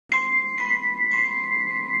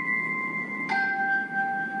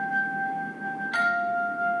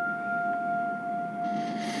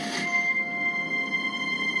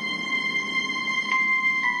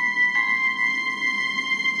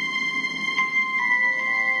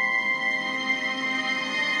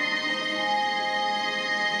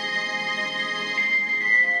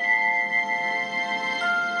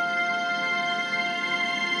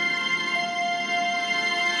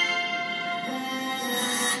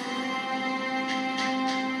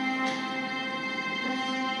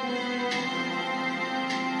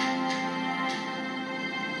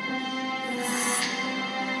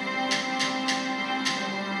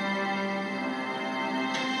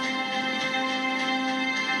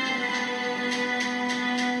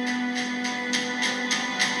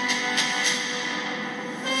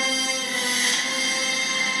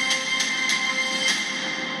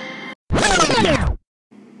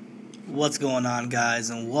What's going on,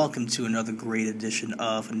 guys, and welcome to another great edition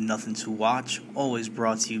of Nothing to Watch, always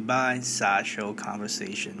brought to you by Sideshow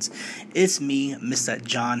Conversations. It's me, Mr.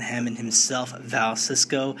 John Hammond himself, Val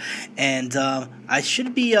Cisco, and I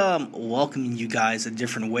should be welcoming you guys a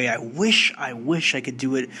different way. I wish I could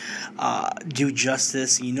do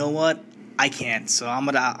justice. You know what? I can't, so I'm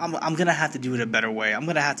gonna have to do it a better way. I'm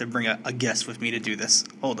gonna have to bring a guest with me to do this.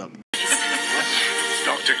 Hold up.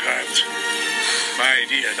 Dr. Grant, my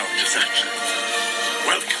dear Dr. Sattler,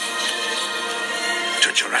 welcome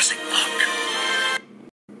to Jurassic Park.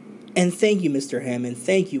 And thank you, Mr. Hammond.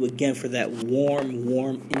 Thank you again for that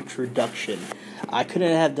warm introduction. I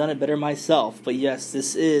couldn't have done it better myself, but yes,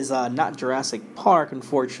 this is not Jurassic Park,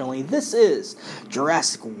 unfortunately. This is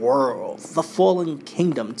Jurassic World, The Fallen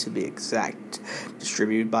Kingdom, to be exact.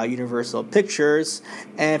 Distributed by Universal Pictures,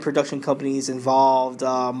 and production companies involved,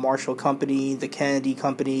 Marshall Company, The Kennedy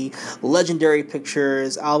Company, Legendary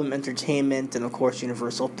Pictures, Album Entertainment, and of course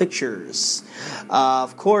Universal Pictures.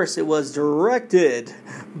 Of course, it was directed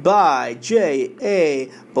by J.A.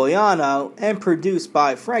 Boyano and produced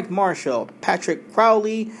by Frank Marshall, Patrick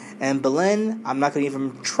Crowley, and Belen. I'm not going to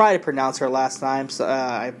even try to pronounce her last name, so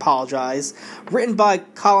I apologize. Written by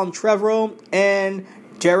Colin Trevorrow and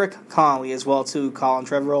Derek Connolly as well, too. Colin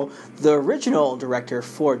Trevorrow, the original director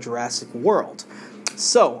for Jurassic World.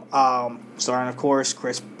 So, starring, of course,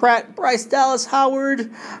 Chris Pratt, Bryce Dallas Howard,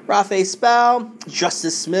 Rafe Spall,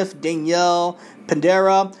 Justice Smith, Danielle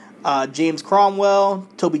Pandera, James Cromwell,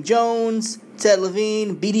 Toby Jones, Ted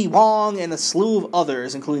Levine, B.D. Wong, and a slew of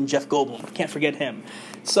others, including Jeff Goldblum. Can't forget him.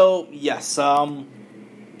 So, yes,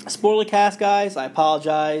 spoiler cast, guys. I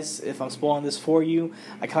apologize if I'm spoiling this for you.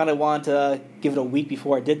 I kind of wanted to give it a week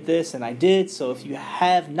before I did this, and I did. So if you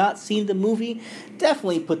have not seen the movie,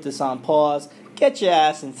 definitely put this on pause. Get your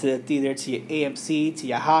ass into the theater, to your AMC, to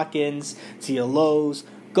your Hawkins, to your Lowe's.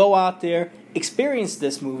 Go out there, experience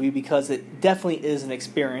this movie, because it definitely is an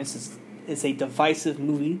experience. It's a divisive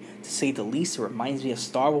movie, to say the least. It reminds me of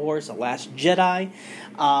Star Wars, The Last Jedi.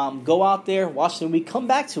 Go out there, watch the movie, come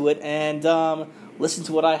back to it, and listen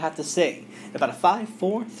to what I have to say. About a 5,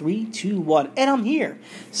 4, 3, 2, 1, and I'm here.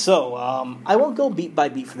 So, I won't go beat by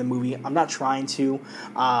beat for the movie. I'm not trying to.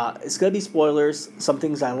 It's going to be spoilers. Some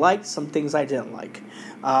things I liked, some things I didn't like.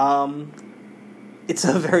 It's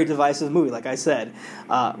a very divisive movie, like I said.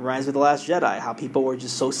 Reminds me of The Last Jedi, how people were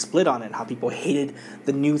just so split on it, how people hated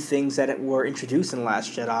the new things that were introduced in The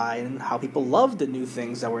Last Jedi, and how people loved the new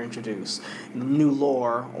things that were introduced, the new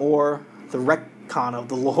lore, or the retcon of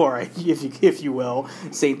the lore, if you will.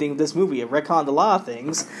 Same thing with this movie. It retconned a lot of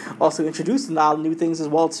things, also introduced a lot of new things as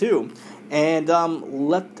well, too, and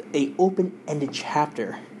left a open-ended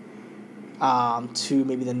chapter to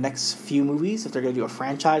maybe the next few movies, if they're going to do a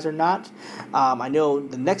franchise or not. I know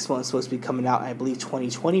the next one is supposed to be coming out, I believe,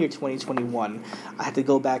 2020 or 2021. I have to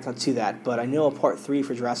go back onto that, but I know a part 3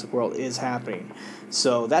 for Jurassic World is happening.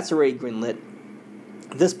 So that's already greenlit.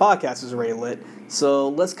 This podcast is already lit. So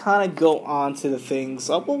let's kind of go on to the things.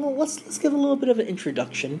 Let's give a little bit of an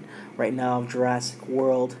introduction right now of Jurassic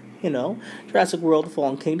World. Jurassic World: The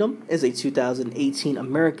Fallen Kingdom is a 2018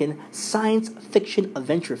 American science fiction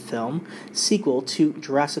adventure film sequel to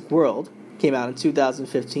Jurassic World. Came out in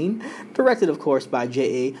 2015, directed, of course, by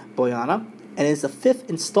J.A. Boyano, and is the 5th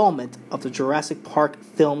installment of the Jurassic Park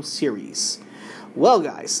film series. Well,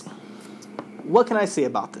 guys, what can I say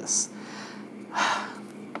about this?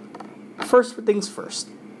 First things first,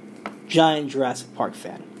 giant Jurassic Park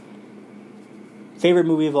fan. Favorite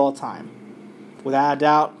movie of all time. Without a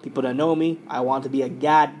doubt, people that know me, I wanted to be a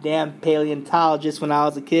goddamn paleontologist when I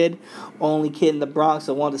was a kid. Only kid in the Bronx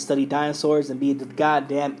that wanted to study dinosaurs and be the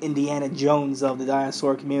goddamn Indiana Jones of the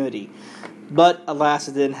dinosaur community. But alas,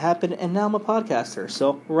 it didn't happen, and now I'm a podcaster,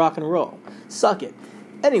 so rock and roll. Suck it.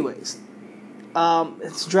 Anyways,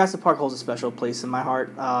 Jurassic Park holds a special place in my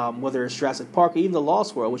heart, whether it's Jurassic Park or even The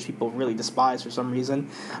Lost World, which people really despise for some reason.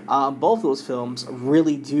 Both of those films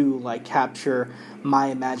really do capture my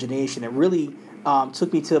imagination. It really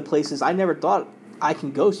took me to places I never thought I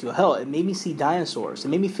can go to. Hell, it made me see dinosaurs. It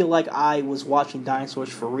made me feel like I was watching dinosaurs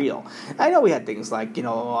for real. I know we had things like, The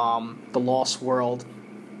Lost World,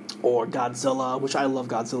 or Godzilla, which I love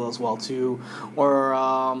Godzilla as well too, or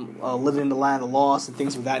Living in the Land of the Lost and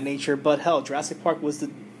things of that nature. But hell, Jurassic Park was the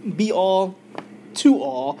be-all,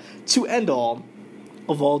 to end-all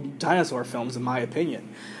of all dinosaur films, in my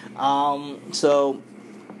opinion. So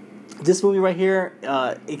this movie right here,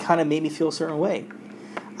 it kind of made me feel a certain way.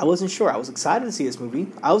 I wasn't sure. I was excited to see this movie.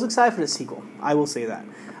 I was excited for the sequel. I will say that.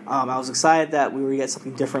 I was excited that we were going to get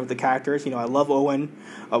something different with the characters. I love Owen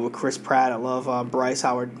with Chris Pratt. I love Bryce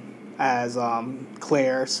Howard as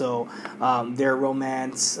Claire. So their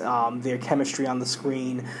romance, their chemistry on the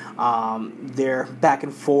screen, their back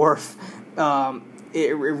and forth.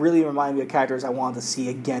 It really reminded me of characters I wanted to see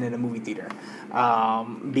again in a movie theater.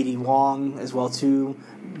 B.D. Wong as well too,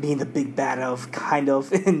 being the big bad of kind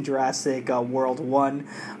of in Jurassic World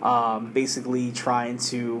 1, basically trying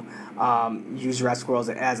to use Jurassic World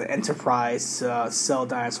as an enterprise to sell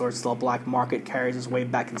dinosaurs to the black market, carries his way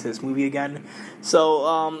back into this movie again.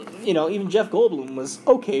 So, even Jeff Goldblum was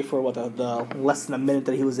okay for the less than a minute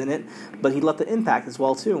that he was in it, but he left an impact as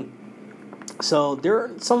well too. So there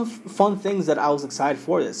are some fun things that I was excited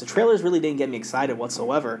for this. The trailers really didn't get me excited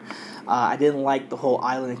whatsoever. I didn't like the whole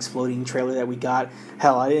island exploding trailer that we got.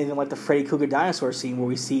 Hell, I didn't even like the Freddy Krueger dinosaur scene where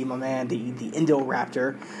we see my man, the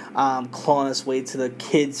Indoraptor, clawing his way to the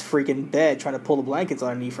kid's freaking bed, trying to pull the blankets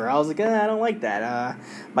underneath her. I was like, I don't like that.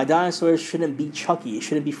 My dinosaurs shouldn't be Chucky. It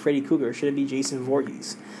shouldn't be Freddy Krueger. It shouldn't be Jason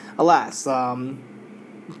Voorhees. Alas,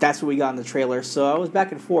 that's what we got in the trailer, so I was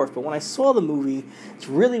back and forth. But when I saw the movie, it's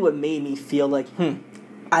really what made me feel like,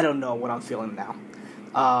 I don't know what I'm feeling now.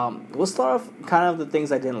 We'll start off kind of the things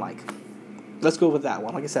I didn't like. Let's go with that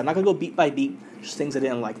one. Like I said, I'm not going to go beat by beat, just things I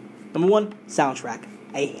didn't like. Number one, soundtrack.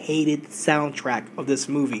 I hated the soundtrack of this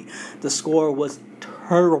movie. The score was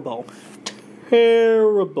terrible.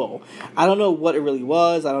 Terrible. I don't know what it really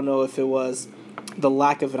was. I don't know if it was the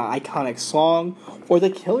lack of an iconic song or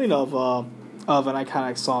the killing of an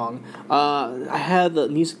iconic song. I had the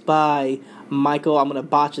music by Michael, I'm going to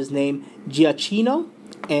botch his name, Giacchino,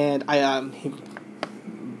 and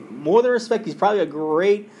more than respect, he's probably a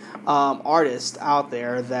great artist out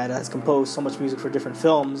there that has composed so much music for different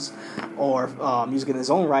films or music in his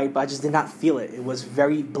own right, but I just did not feel it. It was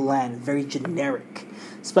very bland, very generic,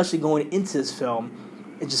 especially going into this film.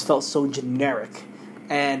 It just felt so generic,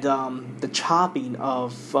 and the chopping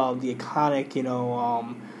of the iconic,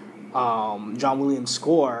 John Williams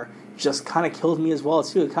score just kind of killed me as well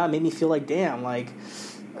too. It kind of made me feel like, damn, like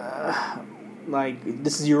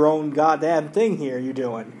this is your own goddamn thing here you're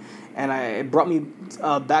doing. And it brought me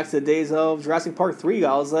back to the days of Jurassic Park 3.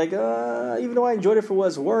 I was like, even though I enjoyed it for what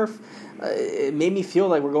it's worth, it made me feel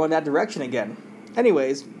like we're going that direction again.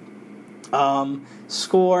 Anyways,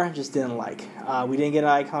 score, just didn't like. We didn't get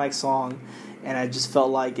an iconic song, and I just felt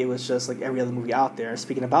like it was just like every other movie out there.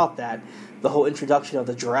 Speaking about that, the whole introduction of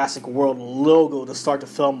the Jurassic World logo to start the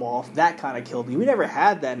film off, that kind of killed me. We never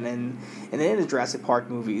had that in the Jurassic Park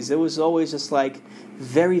movies. It was always just like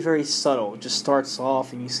very, very subtle. It just starts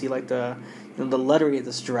off and you see like the lettering of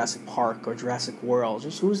this Jurassic Park or Jurassic World.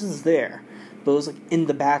 Just who's this there? But it was like in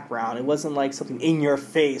the background. It wasn't like something in your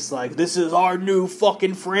face, like, this is our new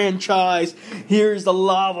fucking franchise. Here's the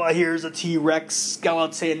lava, here's a T-Rex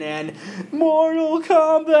skeleton, and Mortal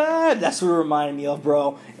Kombat. That's what it reminded me of,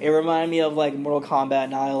 bro. It reminded me of like Mortal Kombat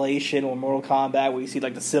Annihilation or Mortal Kombat where you see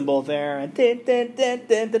like the symbol there and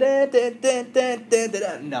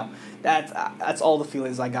no, that's all the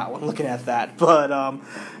feelings I got when looking at that. But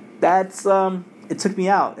it took me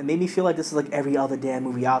out. It made me feel like this is like every other damn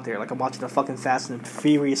movie out there. Like I'm watching a fucking Fast and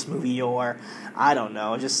Furious movie, or I don't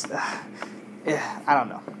know. Just I don't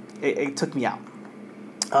know. It took me out.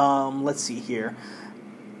 Let's see here.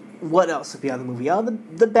 What else would be on the movie?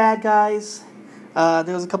 The bad guys.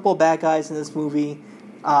 There was a couple of bad guys in this movie,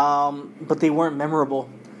 but they weren't memorable.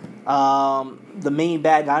 The main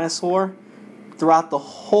bad dinosaur throughout the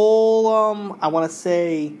whole I want to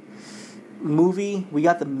say movie, we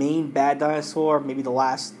got the main bad dinosaur maybe the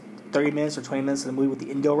last 30 minutes or 20 minutes of the movie with the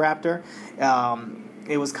Indoraptor.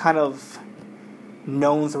 It was kind of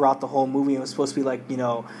known throughout the whole movie. It was supposed to be like,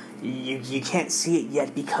 you can't see it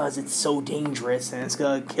yet because it's so dangerous and it's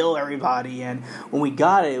gonna kill everybody. And when we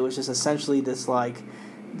got it, it was just essentially this I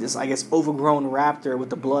guess overgrown raptor with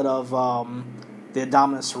the blood of the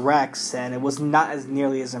Indominus Rex, and it was not as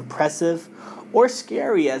nearly as impressive or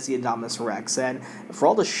scary as the Indominus Rex. And for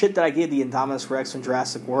all the shit that I gave the Indominus Rex from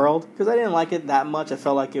Jurassic World, because I didn't like it that much, I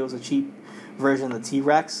felt like it was a cheap version of the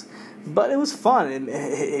T-Rex, but it was fun.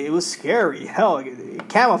 It was scary. Hell,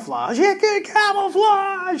 camouflage. Yeah,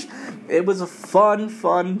 camouflage! It was a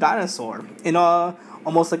fun dinosaur in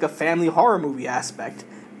almost like a family horror movie aspect.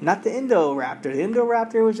 Not the Indoraptor. The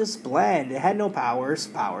Indoraptor was just bland. It had no powers.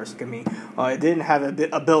 Look at me. It didn't have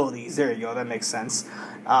abilities. There you go. That makes sense.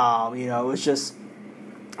 It was just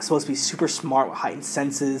supposed to be super smart with heightened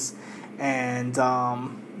senses, and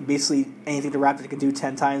basically anything the raptor could do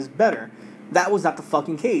 10 times better. That was not the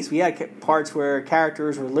fucking case. We had parts where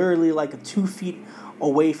characters were literally like 2 feet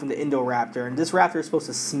away from the Indoraptor, and this raptor is supposed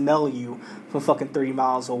to smell you from fucking 30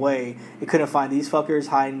 miles away. It couldn't find these fuckers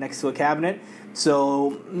hiding next to a cabinet.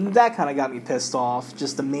 So that kind of got me pissed off.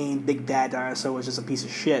 Just the main big bad dinosaur was just a piece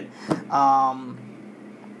of shit.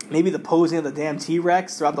 Maybe the posing of the damn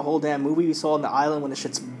T-Rex throughout the whole damn movie we saw on the island when the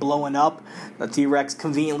shit's blowing up. The T-Rex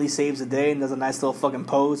conveniently saves the day and does a nice little fucking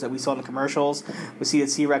pose that we saw in the commercials. We see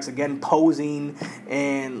the T-Rex again posing,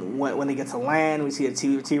 and when they get to land, we see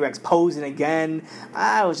the T-Rex posing again.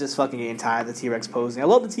 I was just fucking getting tired of the T-Rex posing. I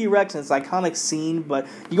love the T-Rex and it's an iconic scene, but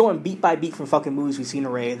you're going beat by beat from fucking movies we've seen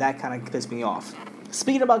already. That kind of pissed me off.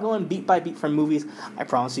 Speaking about going beat by beat from movies, I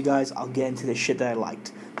promise you guys, I'll get into the shit that I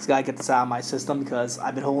liked. Just gotta get this out of my system because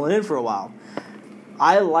I've been holding it in for a while.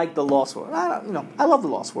 I like The Lost World. I love The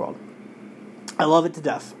Lost World. I love it to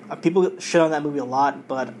death. People shit on that movie a lot,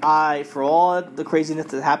 but for all the craziness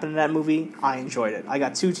that happened in that movie, I enjoyed it. I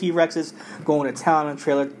got 2 T-Rexes going to town in a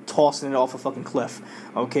trailer, tossing it off a fucking cliff.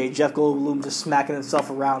 Okay, Jeff Goldblum just smacking himself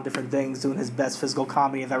around different things, doing his best physical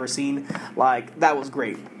comedy I've ever seen. Like, that was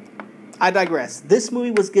great. I digress. This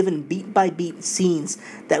movie was given beat-by-beat scenes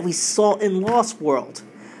that we saw in Lost World.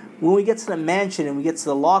 When we get to the mansion and we get to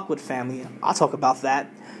the Lockwood family, I'll talk about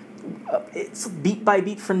that. It's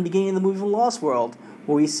beat-by-beat from the beginning of the movie from Lost World,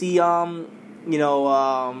 where we see, Ian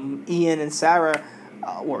and Sarah,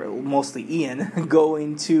 or mostly Ian,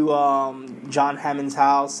 going to John Hammond's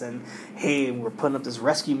house, and hey, we're putting up this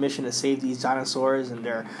rescue mission to save these dinosaurs, and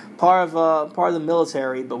they're part of the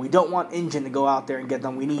military, but we don't want InGen to go out there and get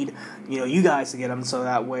them. We need, you guys to get them, so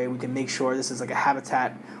that way we can make sure this is like a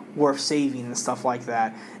habitat worth saving and stuff like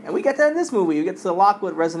that. And we get that in this movie. We get to the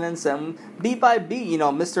Lockwood residence, and beat by beat,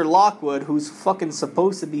 Mr. Lockwood, who's fucking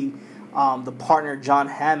supposed to be the partner John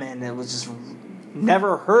Hammond, and was just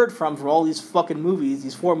never heard from all these fucking movies,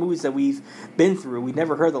 these 4 movies that we've been through. We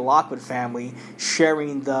never heard the Lockwood family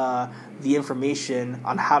sharing the information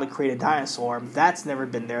on how to create a dinosaur. That's never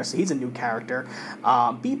been there, so he's a new character.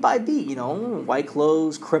 Beat by beat, white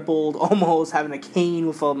clothes, crippled, almost having a cane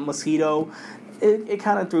with a mosquito. It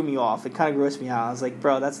kind of threw me off. It kind of grossed me out. I was like,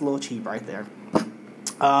 bro, that's a little cheap right there.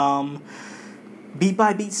 Beat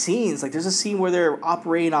by beat scenes. Like, there's a scene where they're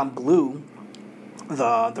operating on Blue,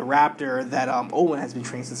 the raptor that Owen has been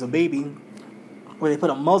trained since a baby, where they put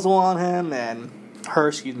a muzzle on him and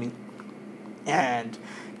they're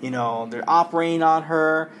operating on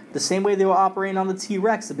her the same way they were operating on the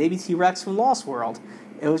T-Rex, the baby T-Rex from Lost World.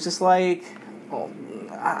 It was just like,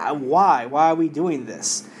 why are we doing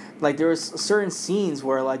this? Like, there was certain scenes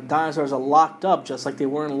where, like, dinosaurs are locked up just like they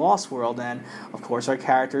were in Lost World, and, of course, our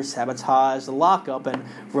characters sabotage the lockup and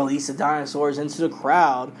release the dinosaurs into the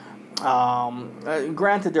crowd.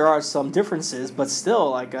 Granted, there are some differences, but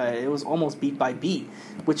still, like, it was almost beat by beat,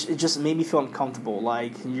 which it just made me feel uncomfortable.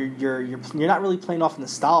 Like, you're not really playing off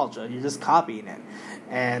nostalgia, you're just copying it.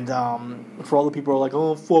 And for all the people who are like,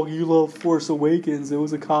 oh, fuck, you love Force Awakens, it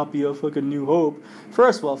was a copy of fucking New Hope.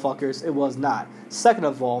 First of all, fuckers, it was not. Second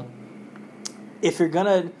of all, if you're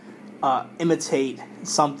gonna imitate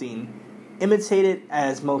something, imitate it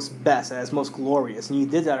as most best, as most glorious. And you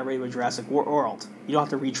did that already with Jurassic World. You don't have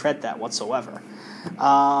to retread that whatsoever.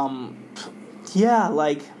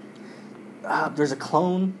 There's a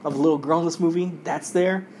clone of a little girl in this movie. That's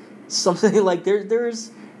there. Something like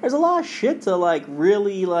there's a lot of shit to like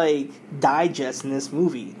really like digest in this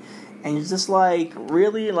movie. And you're just like,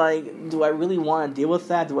 really, like, do I really want to deal with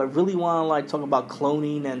that? Do I really want to, like, talk about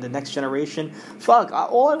cloning and the next generation? Fuck,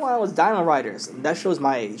 all I wanted was Dino Riders. That shows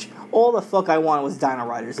my age. All the fuck I wanted was Dino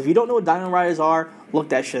Riders. If you don't know what Dino Riders are, look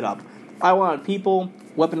that shit up. I wanted people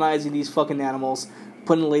weaponizing these fucking animals,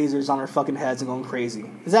 putting lasers on their fucking heads and going crazy.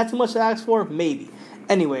 Is that too much to ask for? Maybe.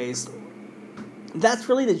 Anyways, that's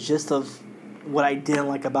really the gist of what I didn't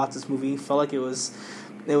like about this movie. Felt like it was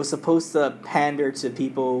supposed to pander to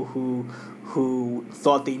people who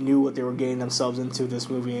thought they knew what they were getting themselves into this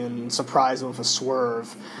movie and surprise them with a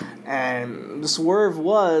swerve. And the swerve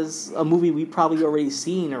was a movie we probably already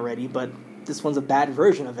seen already, but this one's a bad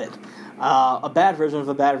version of it. A bad version of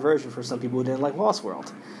a bad version for some people who didn't like Lost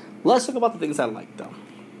World. Let's talk about the things I liked, though.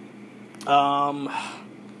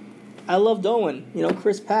 I loved Owen.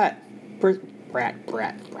 Chris Pratt. Chris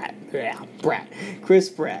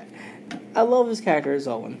Pratt. I love his character as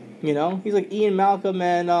Owen. He's like Ian Malcolm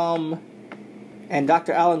and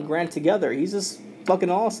Dr. Alan Grant together. He's just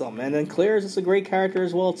fucking awesome. And then Claire is just a great character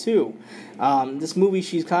as well too. This movie,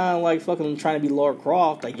 she's kind of like fucking trying to be Lara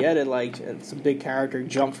Croft. I get it. Like, it's a big character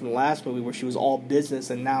jump from the last movie where she was all business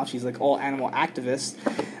and now she's like all animal activist.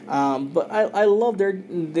 But I love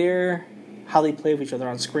their how they play with each other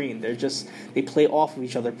on screen. They play off of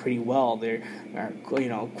each other pretty well. They're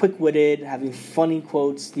quick-witted, having funny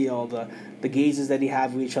quotes. The gazes that they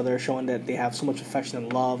have with each other, showing that they have so much affection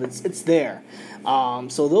and love. It's there.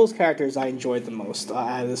 So those characters I enjoyed the most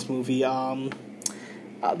out of this movie.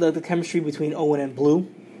 The chemistry between Owen and Blue.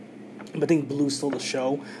 But I think Blue stole the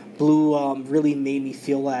show. Blue really made me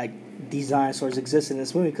feel like these dinosaurs exist in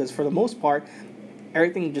this movie, because for the most part,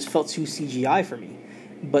 everything just felt too CGI for me.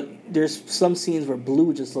 But there's some scenes where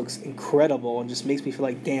Blue just looks incredible and just makes me feel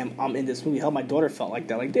like, damn, I'm in this movie. Hell, my daughter felt like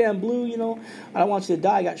that. Like, damn, Blue, I don't want you to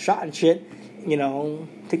die. I got shot and shit.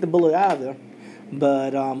 Take the bullet out of there.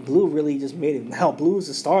 But Blue really just made it. Hell, Blue is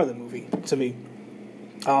the star of the movie to me.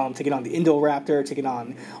 Taking on the Indoraptor, taking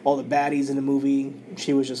on all the baddies in the movie.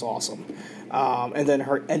 She was just awesome. And then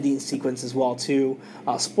her ending sequence as well, too.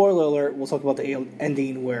 Spoiler alert, we'll talk about the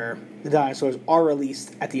ending where the dinosaurs are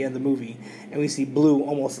released at the end of the movie. And we see Blue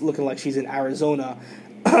almost looking like she's in Arizona,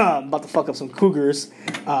 about to fuck up some cougars.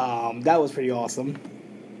 That was pretty awesome.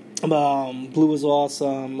 Blue was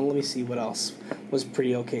awesome. Let me see what else was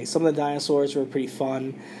pretty okay. Some of the dinosaurs were pretty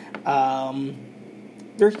fun.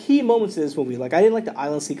 There are key moments in this movie. Like, I didn't like the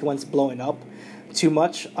island sequence blowing up too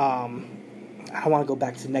much. I don't want to go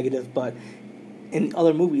back to negative, but in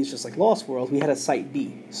other movies, just like Lost World, we had a Site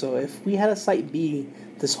B. So if we had a Site B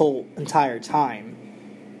this whole entire time,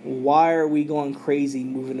 why are we going crazy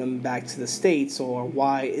moving them back to the States? Or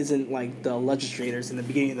why isn't, like, the legislators in the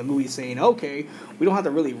beginning of the movie saying, okay, we don't have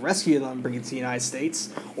to really rescue them and bring it to the United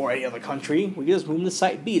States or any other country. We can just move them to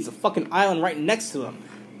Site B. It's a fucking island right next to them.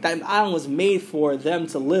 That island was made for them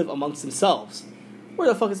to live amongst themselves. Where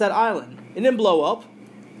the fuck is that island? It didn't blow up.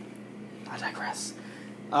 I digress.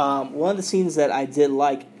 One of the scenes that I did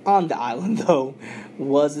like on the island, though,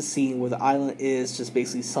 was the scene where the island is just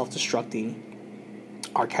basically self-destructing.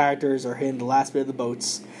 Our characters are hitting the last bit of the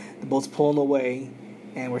boats. The boat's pulling away,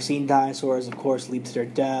 and we're seeing dinosaurs, of course, leap to their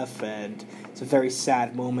death, and it's a very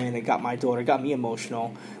sad moment. It got me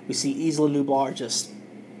emotional. We see Isla Nublar just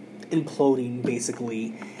imploding,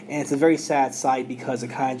 basically, and it's a very sad sight because it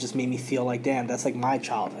kind of just made me feel like, damn, that's like my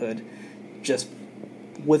childhood, just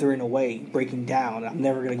withering away, breaking down. I'm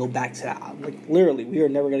never going to go back to that. Like, literally, we are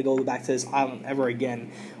never going to go back to this island ever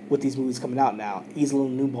again with these movies coming out now. Isla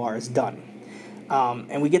Nublar is done.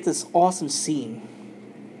 And we get this awesome scene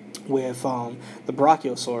with the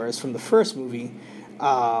Brachiosaurus from the first movie,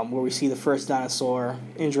 where we see the first dinosaur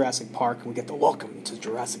in Jurassic Park, and we get the welcome to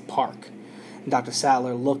Jurassic Park. And Dr.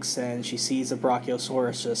 Sattler looks and she sees the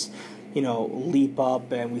Brachiosaurus just, leap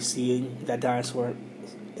up, and we see that dinosaur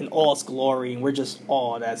in all its glory, and we're just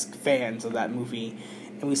awed as fans of that movie.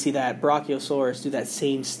 And we see that Brachiosaurus do that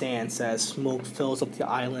same stance as smoke fills up the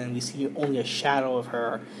island. We see only a shadow of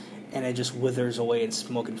her, and it just withers away in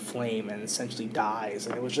smoke and flame and essentially dies.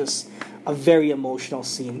 And it was just a very emotional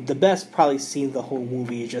scene. The best probably scene of the whole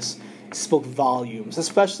movie. It just spoke volumes,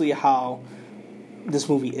 especially how this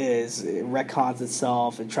movie is. It retcons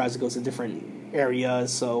itself. It tries to go to different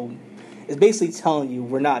areas. So it's basically telling you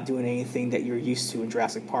we're not doing anything that you're used to in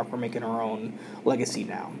Jurassic Park. We're making our own legacy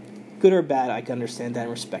now. Good or bad, I can understand that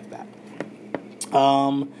and respect that.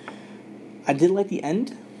 I did like the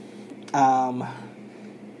end.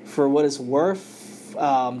 For what it's worth,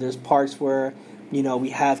 there's parts where, we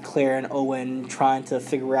have Claire and Owen trying to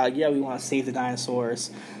figure out, we want to save the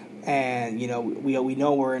dinosaurs. And, we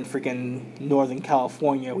know we're in freaking Northern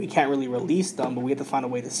California. We can't really release them, but we have to find a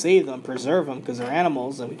way to save them, preserve them, because they're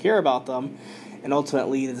animals and we care about them. And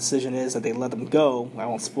ultimately, the decision is that they let them go. I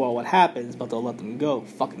won't spoil what happens, but they'll let them go.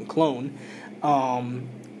 Fucking clone. I'm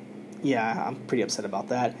pretty upset about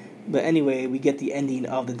that. But anyway, we get the ending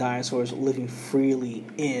of the dinosaurs living freely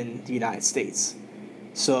in the United States.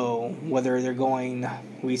 So whether they're going,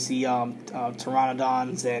 we see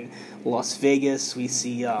pteranodons in Las Vegas. We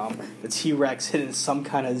see the T-Rex hitting some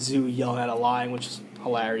kind of zoo yelling at a lion, which is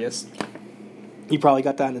hilarious. You probably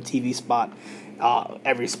got that in the TV spot.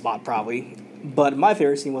 Every spot, probably. But my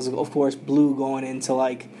favorite scene was, of course, Blue going into,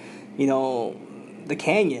 the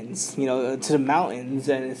canyons, to the mountains,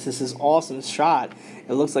 and it's just this awesome shot.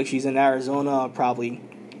 It looks like she's in Arizona, probably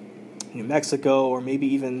New Mexico, or maybe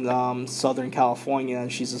even Southern California,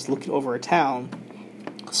 and she's just looking over a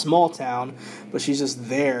small town, but she's just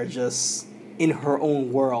there, just in her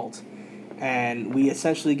own world. And we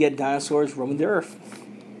essentially get dinosaurs roaming the earth.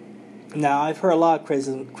 Now, I've heard a lot of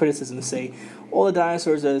criticism say, all the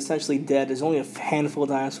dinosaurs are essentially dead. There's only a handful of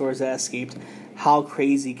dinosaurs that escaped. How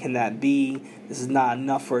crazy can that be? This is not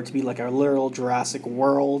enough for it to be like a literal Jurassic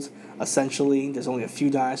World, essentially. There's only a few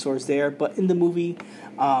dinosaurs there. But in the movie,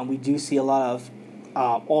 we do see a lot of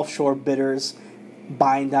offshore bidders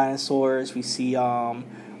buying dinosaurs. We see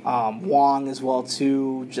Wong as well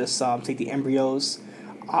too. Just take the embryos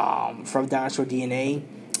from dinosaur DNA.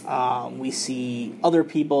 We see other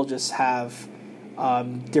people just have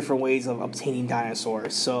different ways of obtaining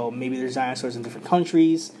dinosaurs. So maybe there's dinosaurs in different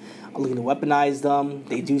countries looking to weaponize them.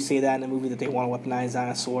 They do say that in the movie that they want to weaponize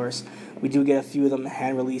dinosaurs. We do get a few of them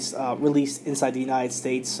hand released inside the United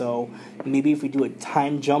States. So maybe if we do a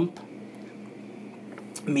time jump,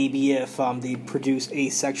 maybe if they produce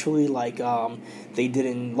asexually like they did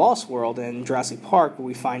in Lost World and Jurassic Park, where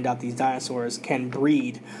we find out these dinosaurs can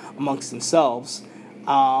breed amongst themselves,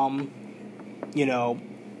 awesome.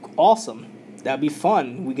 That'd be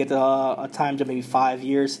fun. We get a time jump maybe 5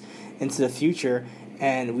 years into the future,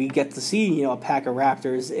 and we get to see, a pack of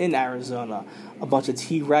raptors in Arizona, a bunch of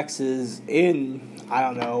T-Rexes in,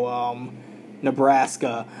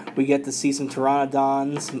 Nebraska. We get to see some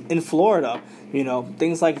pteranodons in Florida,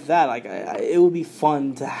 things like that. Like, it would be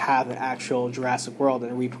fun to have an actual Jurassic World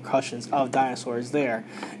and the repercussions of dinosaurs there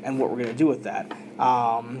and what we're going to do with that.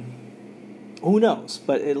 Who knows?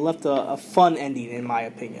 But it left a fun ending, in my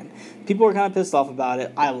opinion. People were kind of pissed off about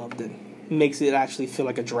it. I loved it. It makes it actually feel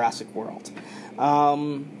like a Jurassic World.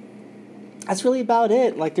 That's really about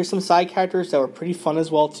it. Like, there's some side characters that were pretty fun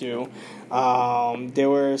as well, too. There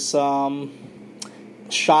were some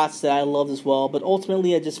shots that I loved as well, but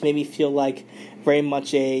ultimately it just made me feel like very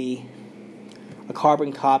much a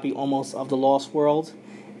carbon copy almost of the Lost World.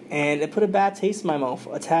 And it put a bad taste in my mouth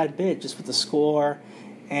a tad bit, just with the score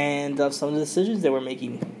and some of the decisions they were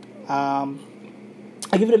making. I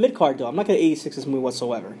give it a mid-card, though. I'm not going to 86 this movie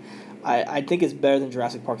whatsoever. I think it's better than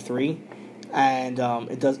Jurassic Park 3, and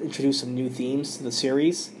it does introduce some new themes to the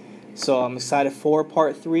series. So I'm excited for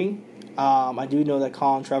Part 3. I do know that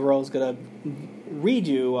Colin Trevorrow is going to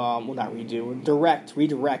redirect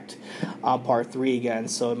Part 3 again,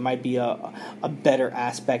 so it might be a better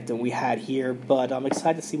aspect than we had here, but I'm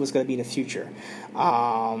excited to see what's going to be in the future.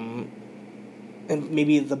 And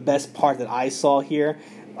maybe the best part that I saw here,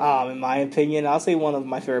 in my opinion, I'll say one of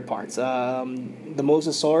my favorite parts. The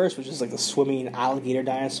Mosasaurus, which is like the swimming alligator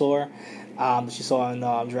dinosaur that you saw in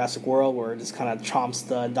Jurassic World, where it just kind of chomps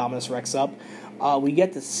the Indominus Rex up. We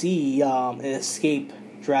get to see it escape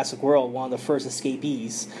Jurassic World, one of the first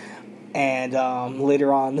escapees. And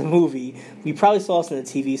later on in the movie, we probably saw this in a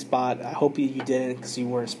TV spot. I hope you didn't, because you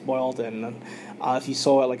weren't spoiled. And if you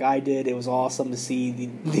saw it like I did, it was awesome to see the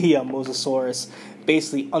Mosasaurus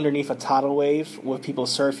basically underneath a tidal wave with people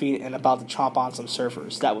surfing and about to chomp on some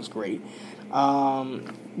surfers. That was great.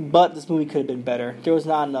 But this movie could have been better. There was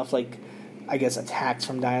not enough, attacks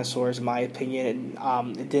from dinosaurs, in my opinion.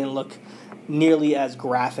 It didn't look nearly as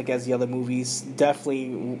graphic as the other movies.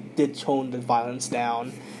 Definitely did tone the violence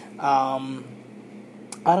down. I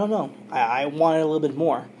don't know. I wanted a little bit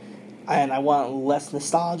more. And I want less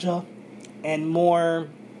nostalgia and more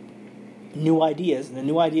new ideas. And the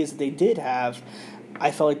new ideas that they did have,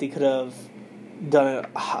 I felt like they could have done it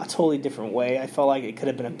a totally different way. I felt like it could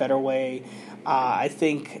have been a better way. I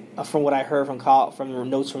think from what I heard from the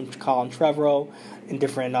notes from Colin Trevorrow in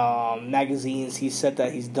different magazines, he said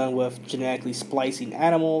that he's done with genetically splicing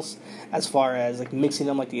animals, as far as mixing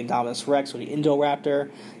them like the Indominus Rex or the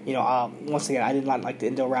Indoraptor. Once again, I did not like the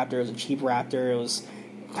Indoraptor. It was a cheap raptor. It was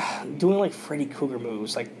doing Freddy Krueger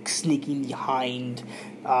moves, like sneaking behind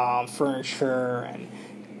furniture and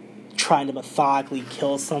trying to methodically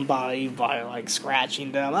kill somebody by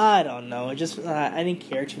scratching them. I don't know. I didn't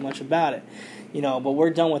care too much about it, But we're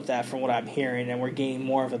done with that from what I'm hearing, and we're getting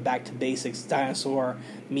more of a back to basics dinosaur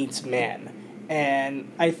meets man,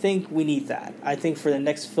 and I think we need that. I think for the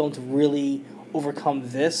next film to really overcome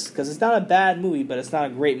this, because it's not a bad movie, but it's not a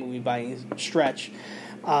great movie by any stretch.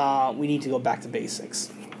 We need to go back to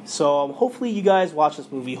basics. So hopefully you guys watch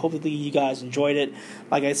this movie. Hopefully you guys enjoyed it.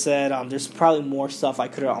 Like I said, there's probably more stuff I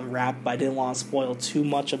could have unwrapped, but I didn't want to spoil too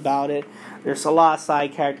much about it. There's a lot of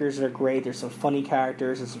side characters that are great. There's some funny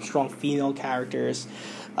characters and some strong female characters.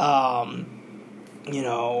 There's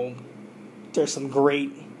some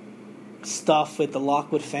great stuff with the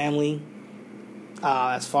Lockwood family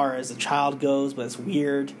as far as the child goes, but it's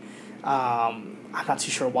weird. I'm not too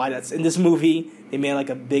sure why that's in this movie. They made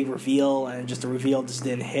a big reveal, and the reveal just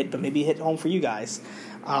didn't hit, but maybe it hit home for you guys.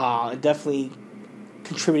 It definitely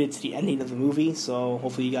contributed to the ending of the movie, so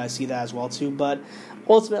hopefully you guys see that as well too. But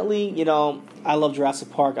ultimately, I love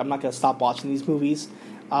Jurassic Park. I'm not going to stop watching these movies.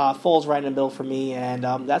 Falls right in the middle for me, and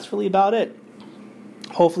that's really about it.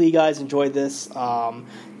 Hopefully you guys enjoyed this. You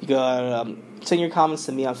can send your comments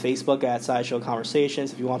to me on Facebook at Sideshow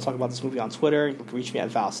Conversations. If you want to talk about this movie on Twitter, you can reach me at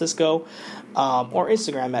Val Cisco, or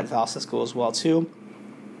Instagram at Val Cisco as well too.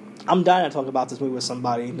 I'm dying to talk about this movie with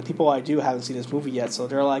somebody. The people I do haven't seen this movie yet, so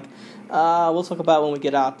they're like, we'll talk about it when we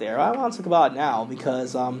get out there. I want to talk about it now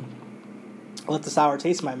because I let the sour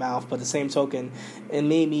taste in my mouth, but the same token, it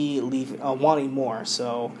made me leave wanting more.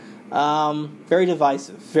 So, very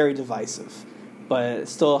divisive, but it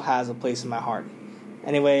still has a place in my heart.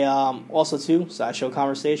 Anyway, also too, Sideshow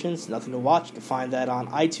Conversations, Nothing to Watch. You can find that on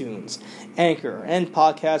iTunes, Anchor, and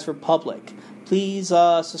Podcast Republic. Please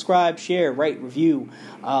subscribe, share, rate, review.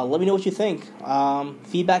 Let me know what you think.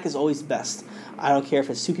 Feedback is always best. I don't care if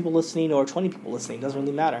it's 2 people listening or 20 people listening. It doesn't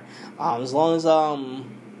really matter. As long as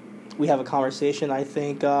we have a conversation, I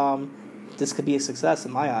think this could be a success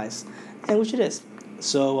in my eyes, and which it is.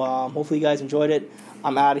 So hopefully you guys enjoyed it.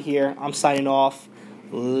 I'm out of here. I'm signing off.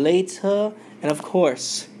 Later. And of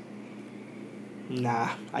course,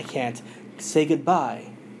 I can't say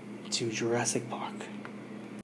goodbye to Jurassic Park.